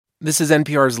This is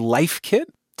NPR's Life Kit.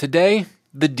 Today,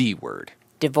 the D word.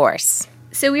 Divorce.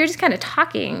 So we were just kind of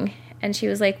talking, and she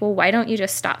was like, well, why don't you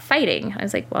just stop fighting? I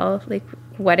was like, well,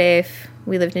 what if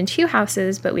we lived in two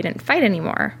houses, but we didn't fight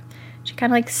anymore? She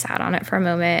kind of sat on it for a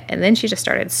moment, and then she just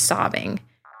started sobbing.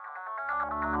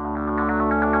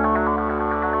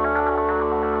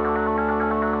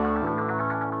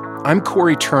 I'm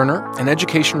Corey Turner, an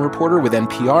education reporter with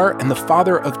NPR and the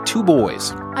father of two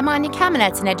boys. I'm Anya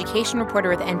Kamenetz, an education reporter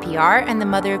with NPR and the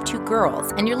mother of two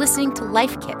girls, and you're listening to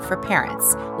Life Kit for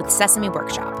Parents with Sesame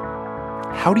Workshop.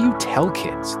 How do you tell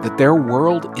kids that their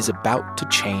world is about to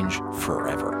change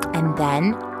forever? And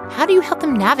then, how do you help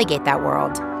them navigate that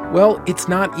world? Well, it's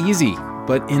not easy,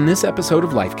 but in this episode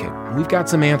of Life Kit, we've got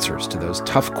some answers to those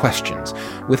tough questions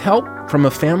with help from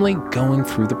a family going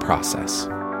through the process.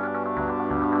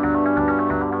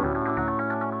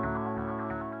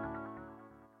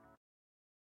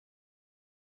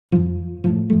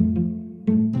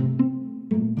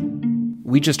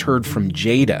 We just heard from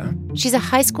Jada. She's a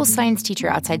high school science teacher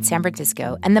outside San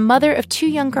Francisco and the mother of two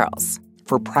young girls.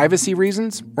 For privacy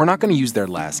reasons, we're not going to use their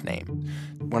last name.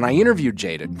 When I interviewed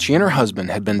Jada, she and her husband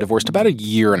had been divorced about a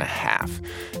year and a half.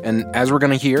 And as we're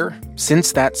going to hear,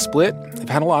 since that split, they've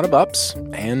had a lot of ups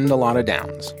and a lot of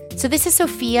downs. So this is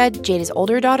Sophia, Jada's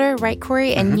older daughter, right,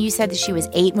 Corey? And you said that she was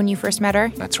 8 when you first met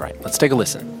her? That's right. Let's take a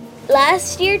listen.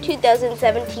 Last year,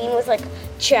 2017, was a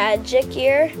tragic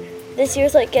year. This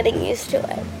year's getting used to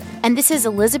it. And this is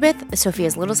Elizabeth,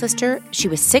 Sophia's little sister. She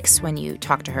was 6 when you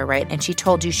talked to her, right? And she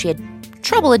told you she had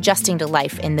trouble adjusting to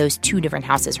life in those two different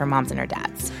houses, her mom's and her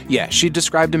dad's. Yeah, she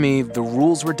described to me the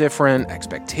rules were different,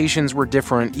 expectations were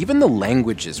different, even the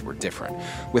languages were different.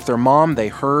 With their mom, they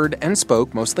heard and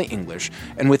spoke mostly English,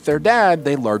 and with their dad,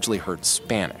 they largely heard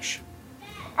Spanish.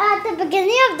 At the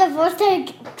beginning of the divorce,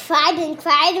 I cried and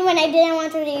cried when I didn't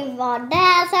want to leave our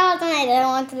dad's house and I didn't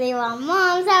want to leave our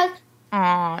mom's house.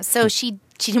 Aw, so she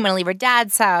didn't want to leave her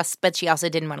dad's house, but she also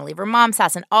didn't want to leave her mom's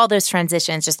house. And all those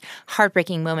transitions, just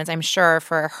heartbreaking moments, I'm sure,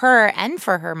 for her and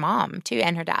for her mom, too,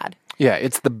 and her dad. Yeah,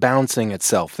 it's the bouncing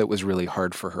itself that was really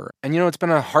hard for her. And, it's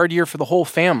been a hard year for the whole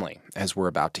family, as we're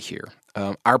about to hear.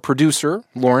 Our producer,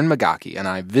 Lauren Magaki, and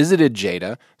I visited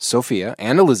Jada, Sophia,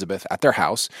 and Elizabeth at their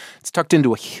house. It's tucked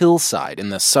into a hillside in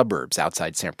the suburbs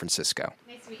outside San Francisco.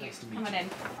 Nice to meet you. Come on in.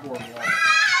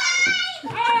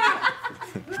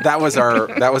 That was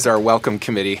our welcome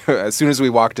committee. As soon as we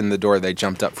walked in the door, they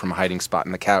jumped up from a hiding spot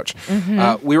in the couch.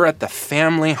 We were at the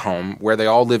family home where they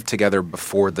all lived together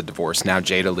before the divorce. Now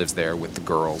Jada lives there with the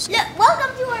girls. Look,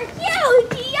 welcome to our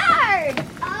huge yard.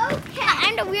 Okay.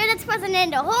 I'm the weirdest person in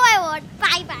the whole world.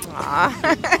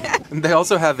 Bye-bye. They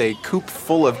also have a coop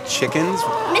full of chickens.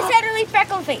 Miss Ederly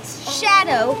Freckleface,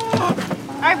 Shadow,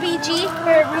 RBG,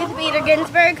 for Ruth Bader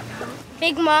Ginsburg,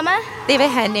 Big Mama. They have a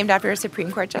hen named after a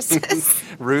Supreme Court justice.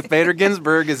 Ruth Bader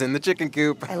Ginsburg is in the chicken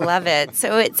coop. I love it.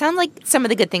 So it sounds like some of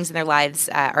the good things in their lives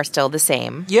are still the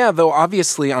same. Yeah, though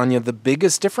obviously, Anya, the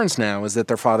biggest difference now is that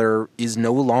their father is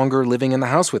no longer living in the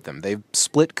house with them. They've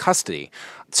split custody.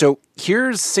 So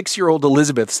here's 6-year-old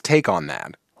Elizabeth's take on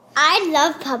that. I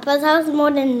love Papa's house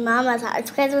more than Mama's house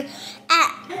because at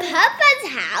Papa's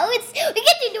house, we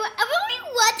get to do whatever we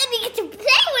want and we get to play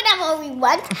whenever we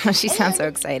want. She sounds so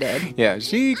excited. Yeah,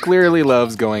 she clearly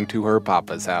loves going to her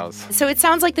Papa's house. So it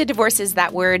sounds like the divorce is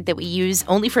that word that we use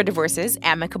only for divorces,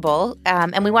 amicable,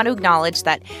 and we want to acknowledge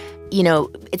that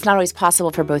it's not always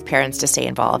possible for both parents to stay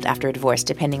involved after a divorce,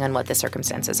 depending on what the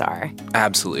circumstances are.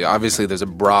 Absolutely. Obviously, there's a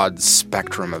broad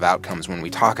spectrum of outcomes when we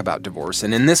talk about divorce.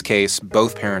 And in this case,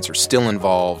 both parents are still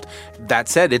involved. That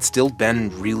said, it's still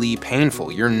been really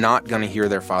painful. You're not going to hear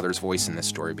their father's voice in this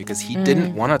story because he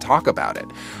didn't want to talk about it.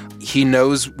 He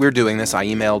knows we're doing this. I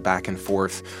emailed back and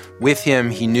forth with him.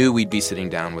 He knew we'd be sitting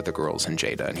down with the girls and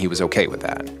Jada, and he was okay with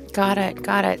that. Got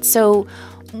it. So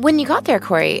when you got there,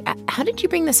 Corey, how did you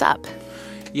bring this up?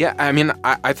 Yeah, I mean,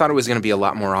 I thought it was going to be a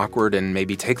lot more awkward and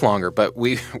maybe take longer, but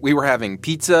we were having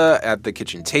pizza at the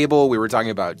kitchen table. We were talking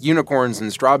about unicorns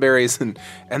and strawberries, and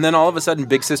then all of a sudden,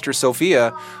 big sister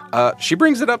Sophia, she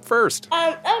brings it up first.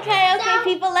 Okay,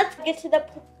 people, let's get to the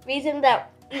reason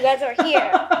that you guys are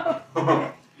here.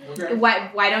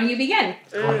 Why don't you begin?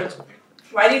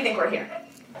 Why do you think we're here?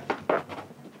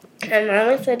 And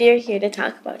Mama said you're here to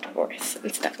talk about divorce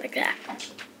and stuff like that.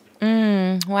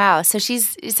 Wow. So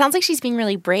it sounds like she's being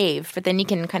really brave, but then you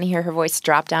can kind of hear her voice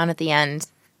drop down at the end.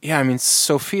 Yeah, I mean,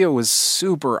 Sophia was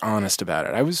super honest about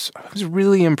it. I was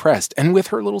really impressed, and with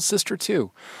her little sister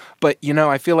too. But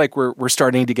I feel like we're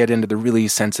starting to get into the really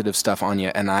sensitive stuff,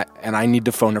 Anya, and I need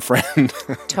to phone a friend.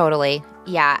 Totally.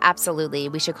 Yeah, absolutely.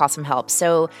 We should call some help.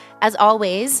 So, as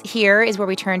always, here is where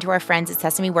we turn to our friends at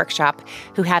Sesame Workshop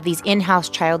who have these in-house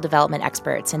child development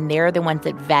experts, and they're the ones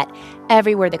that vet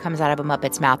every word that comes out of a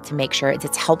Muppet's mouth to make sure it's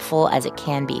as helpful as it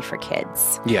can be for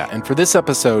kids. Yeah, and for this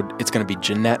episode, it's going to be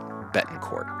Jeanette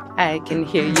Betancourt. I can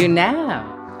hear you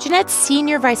now. Jeanette's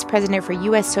Senior Vice President for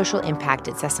U.S. Social Impact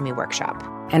at Sesame Workshop.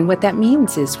 And what that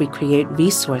means is we create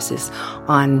resources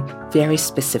on very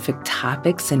specific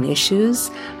topics and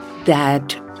issues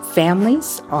that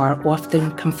families are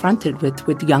often confronted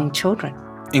with young children.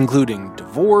 Including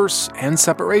divorce and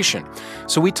separation.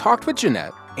 So we talked with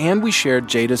Jeanette, and we shared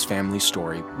Jada's family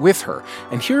story with her.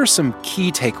 And here are some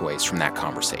key takeaways from that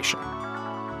conversation.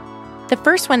 The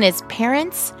first one is,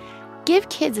 parents, give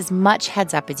kids as much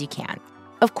heads up as you can.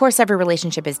 Of course, every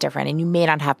relationship is different, and you may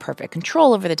not have perfect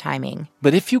control over the timing.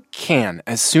 But if you can,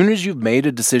 as soon as you've made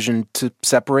a decision to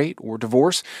separate or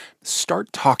divorce,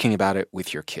 start talking about it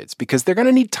with your kids, because they're going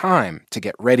to need time to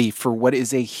get ready for what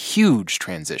is a huge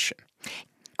transition.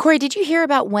 Corey, did you hear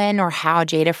about when or how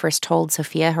Jada first told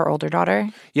Sophia, her older daughter?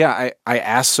 Yeah, I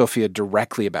asked Sophia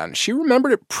directly about it. She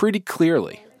remembered it pretty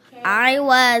clearly. I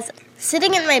was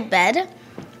sitting in my bed,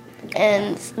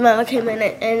 and Mama came in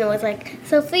and was like,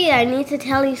 Sophia, I need to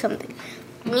tell you something.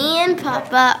 Me and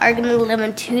Papa are going to live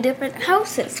in 2 different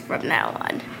houses from now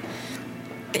on.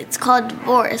 It's called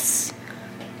divorce.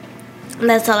 And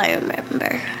that's all I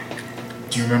remember.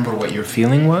 Do you remember what your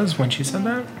feeling was when she said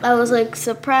that? I was like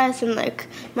surprised, and like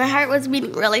my heart was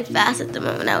beating really fast at the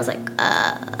moment. I was like,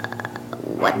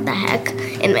 what the heck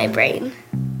in my brain.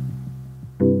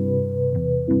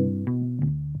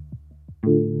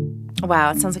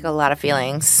 Wow, it sounds like a lot of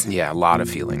feelings. Yeah, a lot of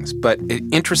feelings. But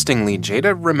interestingly,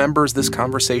 Jada remembers this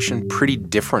conversation pretty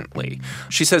differently.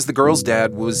 She says the girl's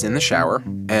dad was in the shower,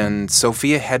 and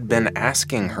Sophia had been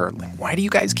asking her, like, why do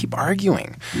you guys keep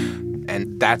arguing?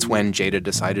 And that's when Jada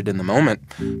decided in the moment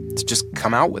to just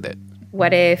come out with it.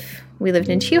 What if we lived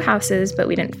in 2 houses, but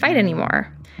we didn't fight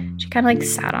anymore? She kind of like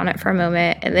sat on it for a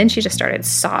moment, and then she just started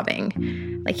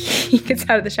sobbing. Like, he gets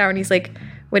out of the shower and he's like,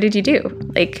 what did you do?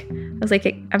 Like, I was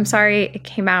like, I'm sorry, it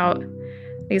came out.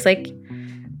 He's like,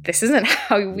 this isn't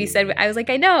how we said. I was like,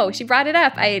 I know, she brought it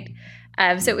up.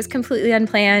 So it was completely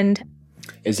unplanned.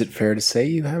 Is it fair to say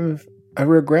you have a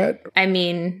regret? I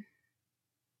mean,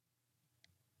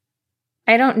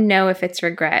 I don't know if it's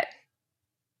regret.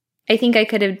 I think I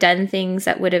could have done things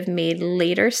that would have made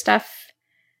later stuff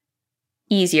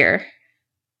easier.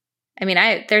 I mean,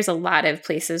 there's a lot of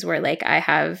places where like I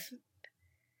have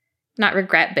not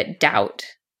regret, but doubt.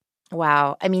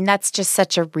 Wow. I mean, that's just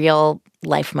such a real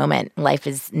life moment. Life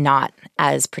is not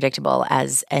as predictable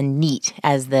and neat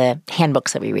as the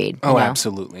handbooks that we read. Oh,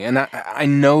 absolutely. And I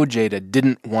know Jada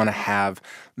didn't want to have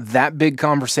that big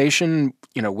conversation,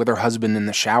 with her husband in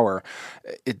the shower.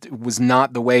 It was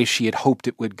not the way she had hoped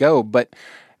it would go. But,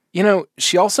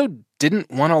 she also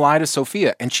didn't want to lie to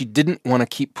Sophia, and she didn't want to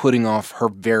keep putting off her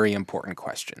very important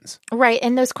questions. Right.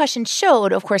 And those questions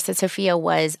showed, of course, that Sophia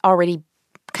was already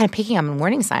kind of picking up on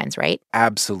warning signs, right?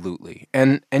 Absolutely.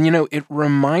 And it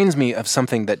reminds me of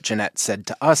something that Jeanette said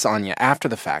to us, Anya, after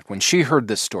the fact, when she heard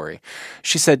this story.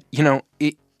 She said,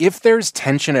 if there's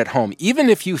tension at home, even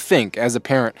if you think as a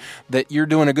parent that you're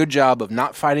doing a good job of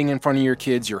not fighting in front of your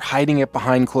kids, you're hiding it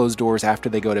behind closed doors after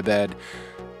they go to bed,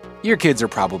 your kids are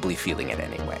probably feeling it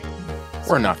anyway.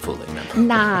 We're not fooling them.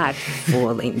 Not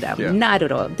fooling them. Yeah. Not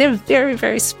at all. They're very,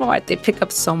 very smart. They pick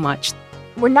up so much.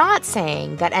 We're not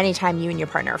saying that anytime you and your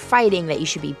partner are fighting that you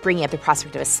should be bringing up the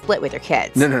prospect of a split with your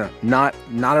kids. No. Not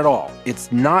at all.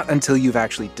 It's not until you've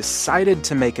actually decided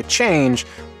to make a change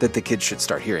that the kids should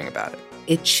start hearing about it.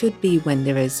 It should be when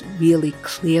there is really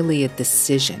clearly a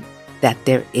decision that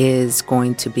there is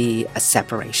going to be a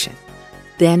separation.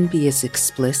 Then be as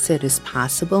explicit as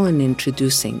possible in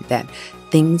introducing that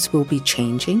things will be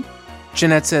changing.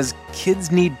 Jeanette says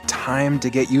kids need time to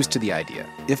get used to the idea,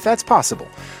 if that's possible.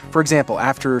 For example,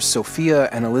 after Sophia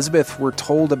and Elizabeth were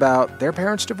told about their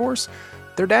parents' divorce,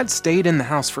 their dad stayed in the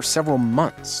house for several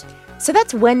months. So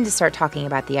that's when to start talking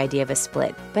about the idea of a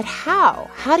split. But how?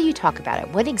 How do you talk about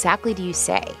it? What exactly do you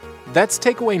say? That's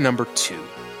takeaway number 2.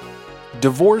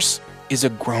 Divorce is a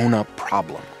grown-up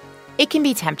problem. It can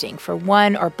be tempting for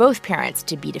one or both parents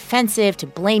to be defensive, to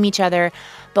blame each other.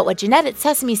 But what Jeanette at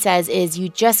Sesame says is you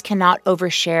just cannot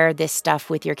overshare this stuff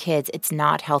with your kids. It's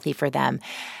not healthy for them.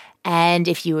 And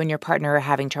if you and your partner are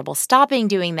having trouble stopping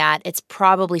doing that, it's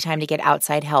probably time to get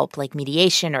outside help like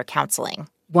mediation or counseling.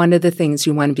 One of the things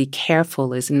you want to be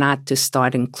careful is not to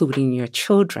start including your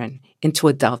children into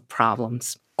adult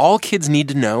problems. All kids need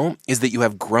to know is that you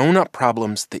have grown-up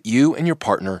problems that you and your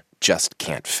partner just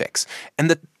can't fix, and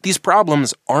that these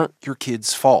problems aren't your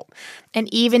kids' fault.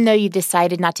 And even though you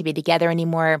decided not to be together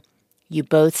anymore, you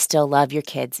both still love your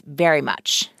kids very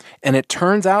much. And it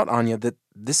turns out, Anya, that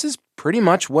this is pretty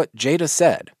much what Jada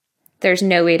said. There's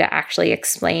no way to actually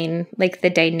explain like the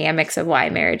dynamics of why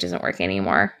marriage isn't working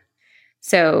anymore.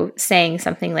 So saying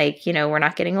something like, we're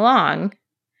not getting along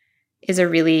is a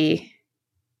really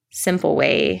simple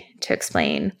way to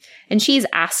explain. And she's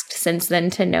asked since then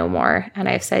to know more. And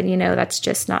I've said, that's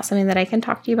just not something that I can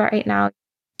talk to you about right now.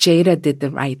 Jada did the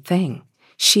right thing.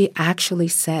 She actually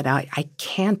said, I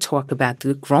can't talk about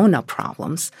the grown-up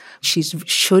problems. She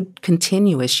should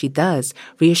continue as she does.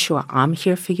 Reassure, I'm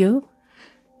here for you.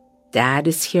 Dad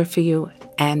is here for you.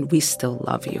 And we still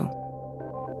love you.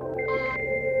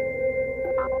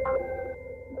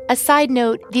 A side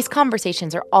note, these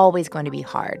conversations are always going to be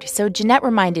hard. So Jeanette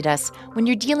reminded us, when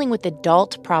you're dealing with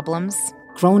adult problems,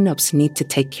 grown-ups need to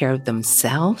take care of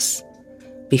themselves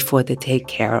before they take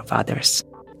care of others.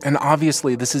 And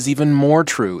obviously, this is even more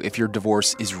true if your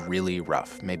divorce is really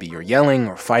rough. Maybe you're yelling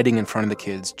or fighting in front of the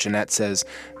kids. Jeanette says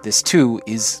this, too,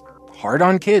 is hard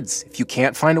on kids. If you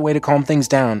can't find a way to calm things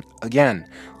down, again,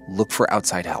 look for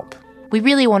outside help. We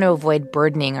really want to avoid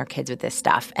burdening our kids with this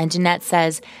stuff. And Jeanette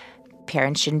says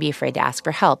parents shouldn't be afraid to ask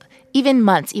for help, even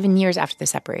months, even years after the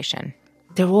separation.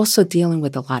 They're also dealing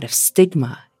with a lot of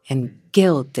stigma and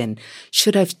guilt and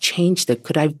should I have changed it?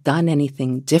 Could I have done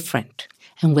anything different?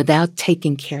 And without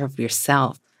taking care of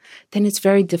yourself, then it's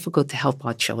very difficult to help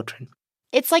our children.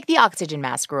 It's like the oxygen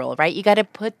mask rule, right? You got to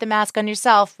put the mask on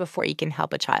yourself before you can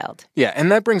help a child. Yeah,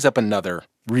 and that brings up another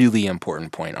really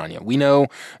important point, Anya. We know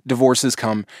divorces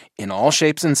come in all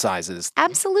shapes and sizes.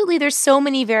 Absolutely. There's so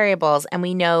many variables, and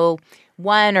we know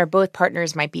one or both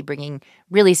partners might be bringing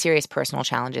really serious personal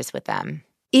challenges with them.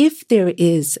 If there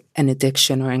is an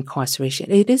addiction or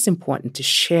incarceration, it is important to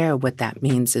share what that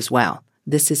means as well.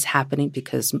 This is happening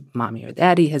because mommy or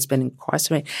daddy has been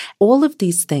incarcerated. All of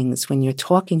these things, when you're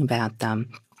talking about them,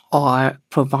 are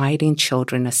providing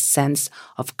children a sense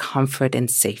of comfort and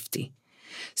safety.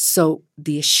 So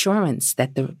the assurance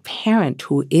that the parent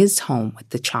who is home with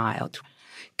the child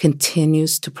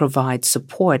continues to provide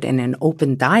support and an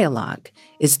open dialogue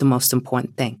is the most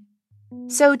important thing.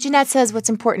 So Jeanette says what's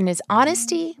important is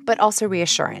honesty, but also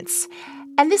reassurance.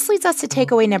 And this leads us to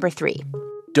takeaway number 3.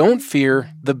 Don't fear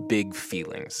the big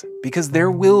feelings, because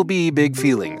there will be big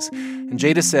feelings. And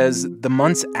Jada says the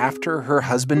months after her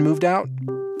husband moved out,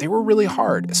 they were really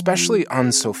hard, especially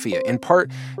on Sophia, in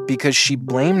part because she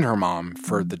blamed her mom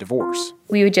for the divorce.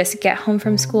 We would just get home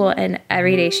from school, and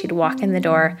every day she'd walk in the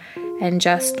door and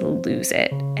just lose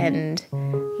it and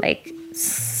like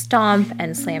stomp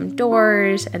and slam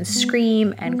doors and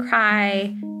scream and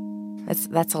cry.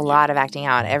 That's a lot of acting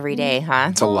out every day, huh?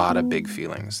 It's a lot of big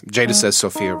feelings. Jada says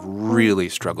Sophia really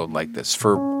struggled like this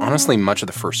for, honestly, much of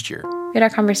the first year. We had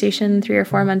a conversation 3 or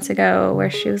 4 months ago where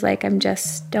she was like,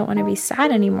 don't want to be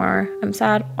sad anymore. I'm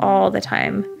sad all the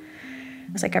time.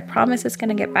 I was like, I promise it's going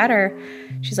to get better.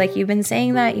 She's like, you've been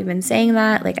saying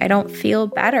that. Like, I don't feel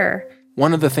better.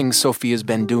 One of the things Sophia's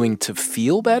been doing to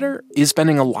feel better is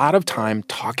spending a lot of time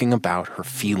talking about her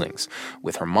feelings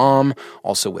with her mom,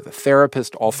 also with a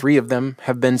therapist. All 3 of them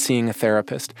have been seeing a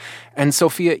therapist. And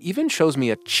Sophia even shows me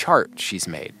a chart she's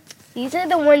made. These are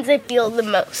the ones I feel the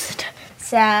most.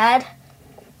 Sad,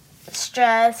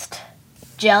 stressed,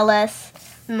 jealous,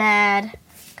 mad,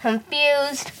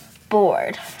 confused,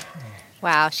 bored.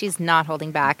 Wow, she's not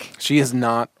holding back. She is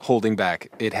not holding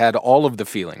back. It had all of the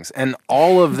feelings. And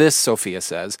all of this, Sophia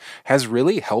says, has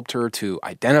really helped her to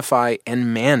identify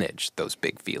and manage those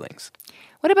big feelings.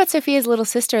 What about Sophia's little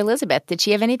sister, Elizabeth? Did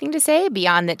she have anything to say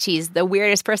beyond that she's the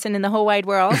weirdest person in the whole wide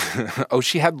world? Oh,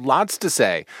 she had lots to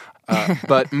say.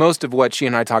 But most of what she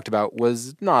and I talked about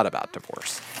was not about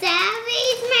divorce.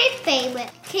 Celery's my favorite.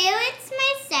 Carrot's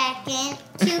my second.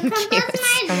 Cucumber's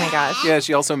my Oh my gosh. Yeah,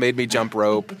 she also made me jump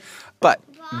rope. But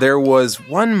there was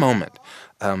one moment.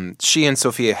 She and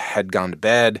Sophia had gone to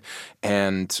bed,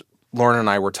 and Lauren and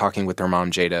I were talking with their mom,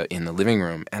 Jada, in the living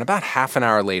room. And about half an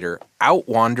hour later, out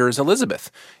wanders Elizabeth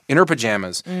in her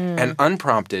pajamas. And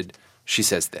unprompted, she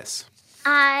says this.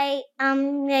 I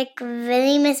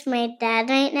really miss my dad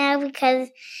right now because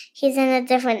he's in a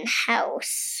different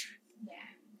house.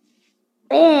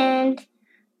 And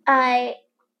I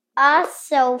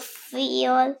also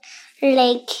feel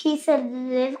like he should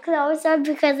live closer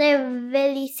because I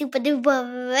really super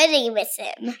duper really miss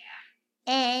him.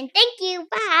 And thank you.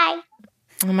 Bye.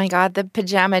 Oh my God, the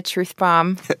pajama truth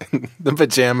bomb. The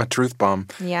pajama truth bomb.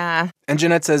 Yeah. And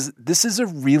Jeanette says this is a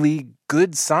really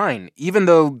good sign, even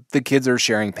though the kids are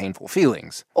sharing painful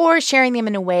feelings. Or sharing them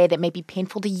in a way that may be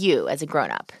painful to you as a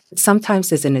grown-up.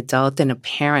 Sometimes as an adult and a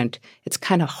parent, it's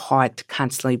kind of hard to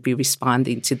constantly be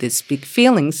responding to these big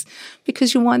feelings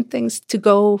because you want things to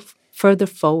go further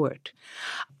forward.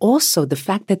 Also, the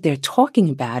fact that they're talking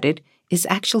about it is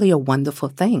actually a wonderful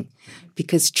thing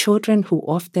because children who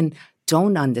often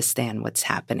don't understand what's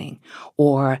happening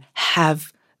or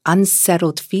have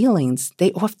unsettled feelings,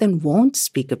 they often won't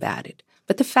speak about it.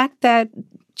 But the fact that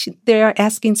they're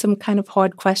asking some kind of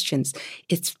hard questions,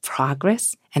 it's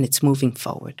progress and it's moving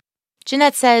forward.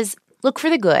 Jeanette says, look for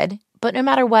the good, but no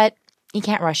matter what, you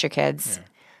can't rush your kids. Yeah.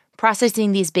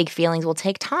 Processing these big feelings will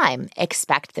take time.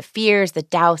 Expect the fears, the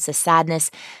doubts, the sadness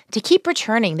to keep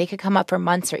returning. They could come up for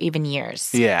months or even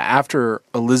years. Yeah, after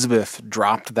Elizabeth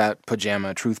dropped that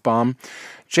pajama truth bomb,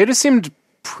 Jada seemed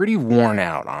pretty worn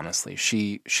out, honestly.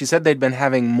 She said they'd been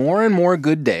having more and more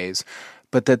good days,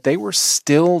 but that they were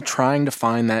still trying to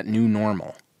find that new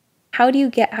normal. How do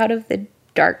you get out of the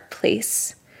dark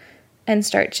place and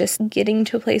start just getting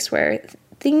to a place where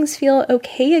things feel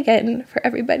okay again for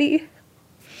everybody?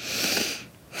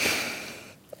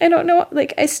 I don't know.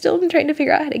 I still am trying to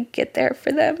figure out how to get there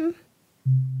for them.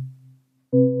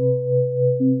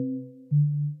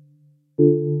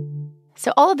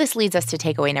 So all of this leads us to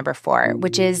takeaway number 4,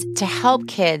 which is to help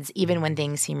kids even when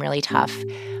things seem really tough.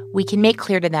 We can make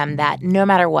clear to them that no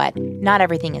matter what, not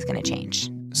everything is going to change.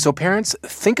 So parents,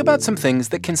 think about some things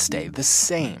that can stay the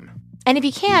same. And if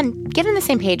you can, get on the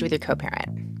same page with your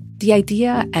co-parent. The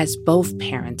idea as both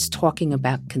parents talking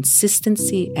about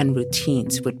consistency and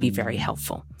routines would be very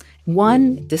helpful.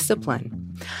 1,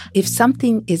 discipline. If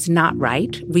something is not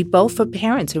right, we both are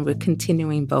parents and we're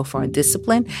continuing both our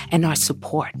discipline and our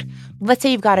support. Let's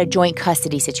say you've got a joint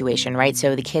custody situation, right?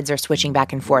 So the kids are switching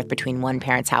back and forth between one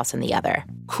parent's house and the other.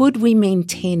 Could we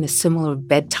maintain a similar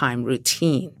bedtime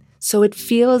routine so it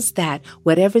feels that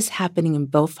whatever's happening in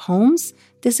both homes,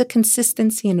 there's a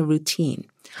consistency and a routine?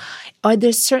 Are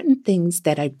there certain things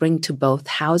that I bring to both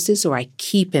houses or I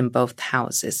keep in both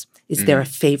houses? Is there a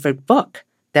favorite book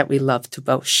that we love to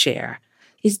both share?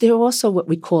 Is there also what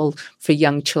we call for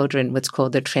young children what's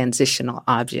called a transitional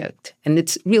object? And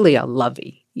it's really a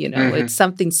lovey, It's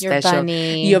something special.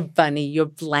 Your bunny, your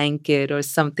blanket, or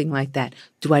something like that.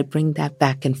 Do I bring that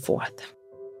back and forth?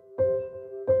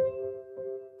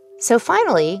 So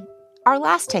finally, our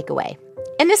last takeaway.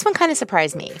 And this one kind of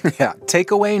surprised me. Yeah,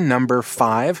 takeaway number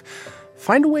 5.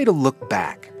 Find a way to look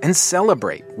back and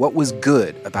celebrate what was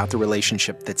good about the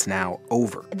relationship that's now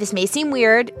over. This may seem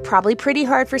weird, probably pretty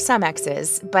hard for some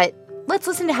exes, but let's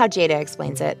listen to how Jada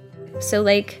explains it. So,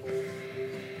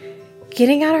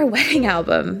 getting out our wedding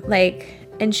album,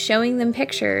 and showing them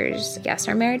pictures. Yes,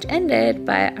 our marriage ended,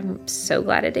 but I'm so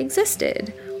glad it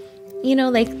existed.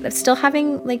 Still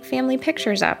having, family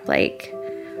pictures up,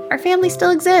 our family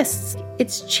still exists.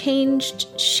 It's changed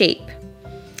shape.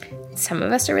 Some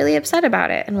of us are really upset about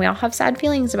it, and we all have sad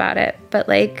feelings about it. But,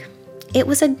 it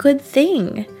was a good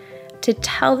thing to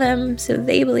tell them so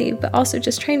they believe, but also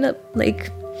just trying to,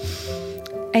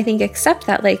 I think accept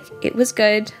that, it was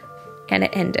good and it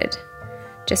ended.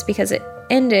 Just because it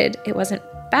ended, it wasn't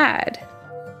bad.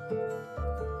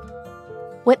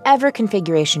 Whatever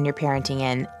configuration you're parenting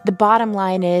in, the bottom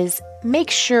line is make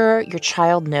sure your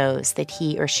child knows that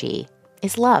he or she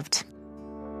is loved.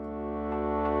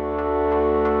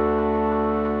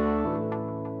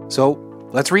 So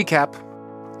let's recap.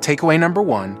 Takeaway number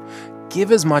 1,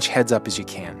 give as much heads up as you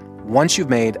can once you've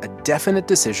made a definite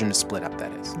decision to split up,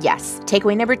 that is. Yes.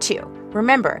 Takeaway number 2,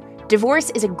 remember, divorce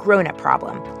is a grown-up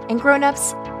problem, and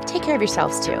grown-ups, take care of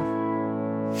yourselves too.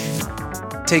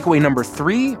 Takeaway number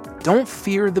 3, don't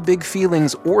fear the big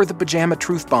feelings or the pajama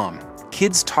truth bomb.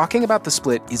 Kids talking about the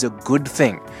split is a good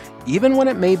thing, even when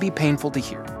it may be painful to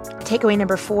hear. Takeaway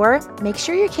number 4, make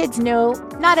sure your kids know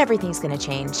not everything's going to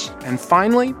change. And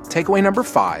finally, takeaway number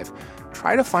 5,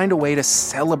 try to find a way to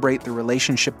celebrate the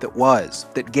relationship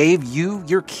that gave you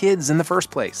your kids in the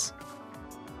first place.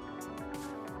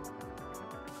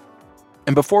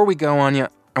 And before we go, Anya,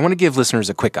 I want to give listeners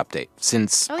a quick update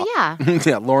since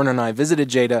Lauren and I visited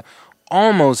Jada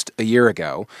almost a year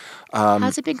ago.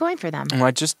 How's it been going for them? Well,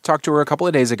 I just talked to her a couple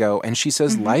of days ago, and she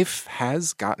says life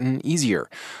has gotten easier.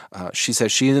 She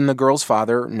says she and the girl's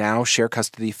father now share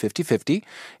custody 50-50,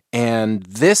 and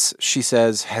this, she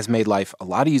says, has made life a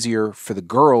lot easier for the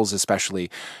girls especially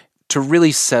to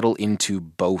really settle into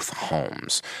both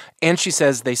homes. And she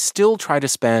says they still try to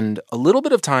spend a little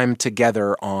bit of time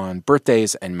together on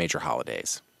birthdays and major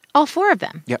holidays. All 4 of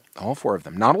them? Yep, all 4 of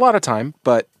them. Not a lot of time,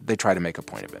 but they try to make a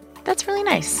point of it. That's really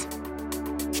nice.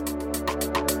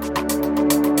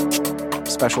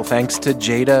 Special thanks to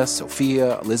Jada,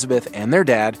 Sophia, Elizabeth, and their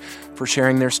dad for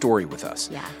sharing their story with us.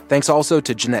 Yeah. Thanks also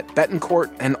to Jeanette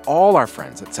Betancourt and all our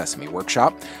friends at Sesame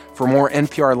Workshop. For more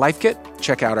NPR Life Kit,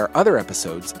 check out our other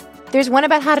episodes. There's one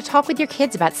about how to talk with your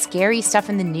kids about scary stuff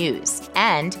in the news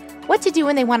and what to do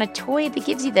when they want a toy that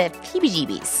gives you the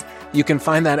heebie-jeebies. You can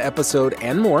find that episode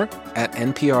and more at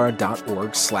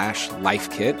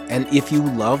npr.org/lifekit. And if you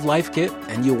love Life Kit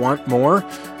and you want more,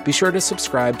 be sure to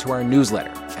subscribe to our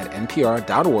newsletter at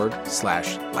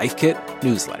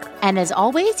npr.org/lifekitnewsletter. And as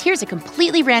always, here's a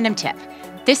completely random tip.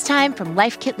 This time from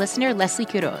Life Kit listener Leslie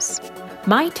Kudos.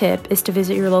 My tip is to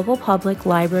visit your local public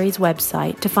library's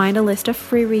website to find a list of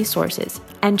free resources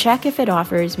and check if it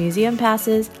offers museum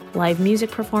passes, live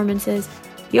music performances,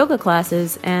 yoga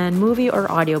classes, and movie or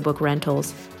audiobook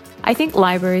rentals. I think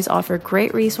libraries offer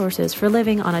great resources for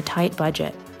living on a tight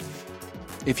budget.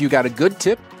 If you got a good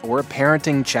tip or a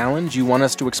parenting challenge you want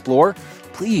us to explore,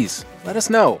 please let us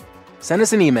know. Send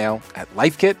us an email at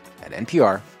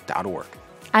lifekit@npr.org.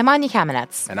 I'm Anya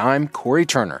Kamenetz. And I'm Corey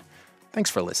Turner.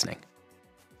 Thanks for listening.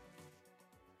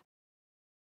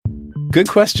 Good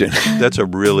question. That's a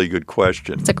really good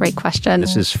question. It's a great question.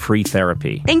 This is free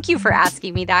therapy. Thank you for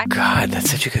asking me that. God,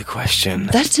 that's such a good question.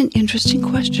 That's an interesting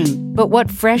question. But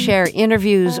what Fresh Air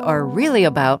interviews are really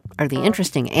about are the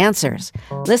interesting answers.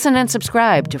 Listen and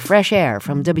subscribe to Fresh Air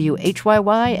from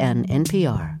WHYY and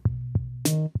NPR.